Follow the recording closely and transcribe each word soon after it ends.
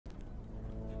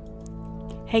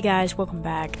Hey guys, welcome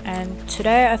back, and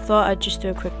today I thought I'd just do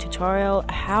a quick tutorial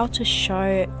how to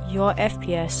show your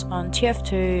FPS on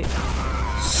TF2,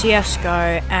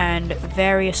 CSGO and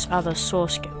various other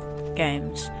source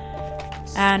games.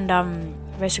 And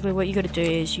basically what you gotta do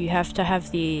is you have to have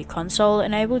the console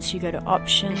enabled, so you go to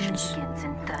options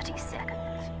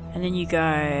and then you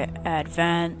go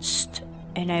advanced,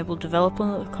 enable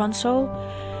developer console,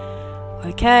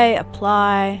 okay,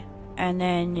 apply, and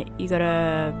then you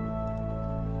gotta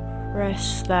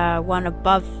press the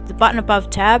button above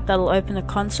tab. That'll open the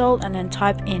console, and then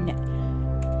type in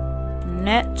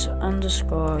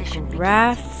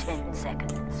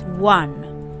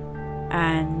net_graph1,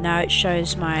 and now it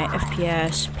shows my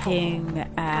FPS, ping,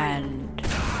 and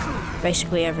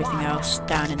basically everything else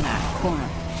down in that corner.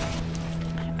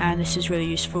 And this is really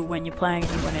useful when you're playing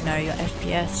and you want to know your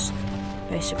FPS.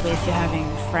 Basically, if you're having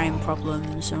frame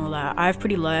problems and all that. I have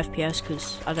pretty low FPS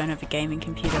because I don't have a gaming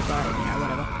computer, but you know,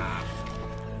 whatever.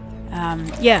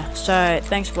 Yeah, so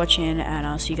thanks for watching, and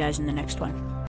I'll see you guys in the next one.